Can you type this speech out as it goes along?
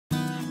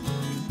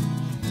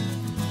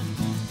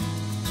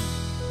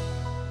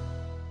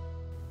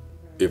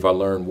If I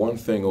learned one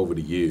thing over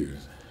the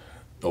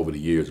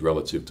years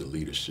relative to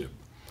leadership,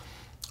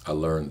 I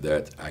learned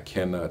that I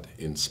cannot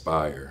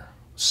inspire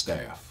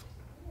staff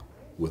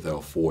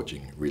without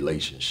forging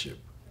relationship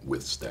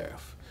with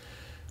staff,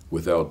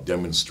 without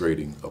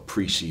demonstrating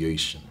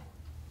appreciation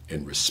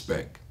and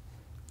respect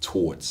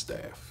towards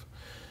staff,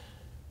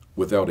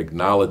 without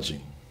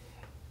acknowledging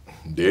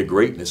their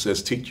greatness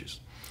as teachers.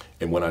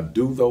 And when I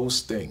do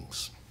those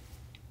things,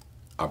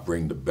 I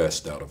bring the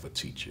best out of a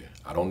teacher.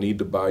 I don't need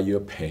to buy you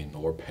a pen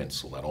or a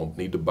pencil. I don't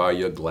need to buy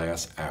you a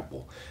glass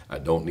apple. I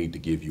don't need to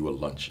give you a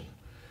luncheon.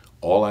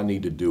 All I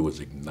need to do is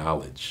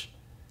acknowledge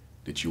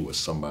that you are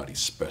somebody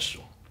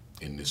special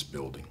in this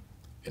building,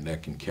 and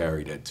that can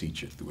carry that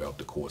teacher throughout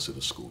the course of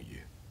the school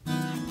year.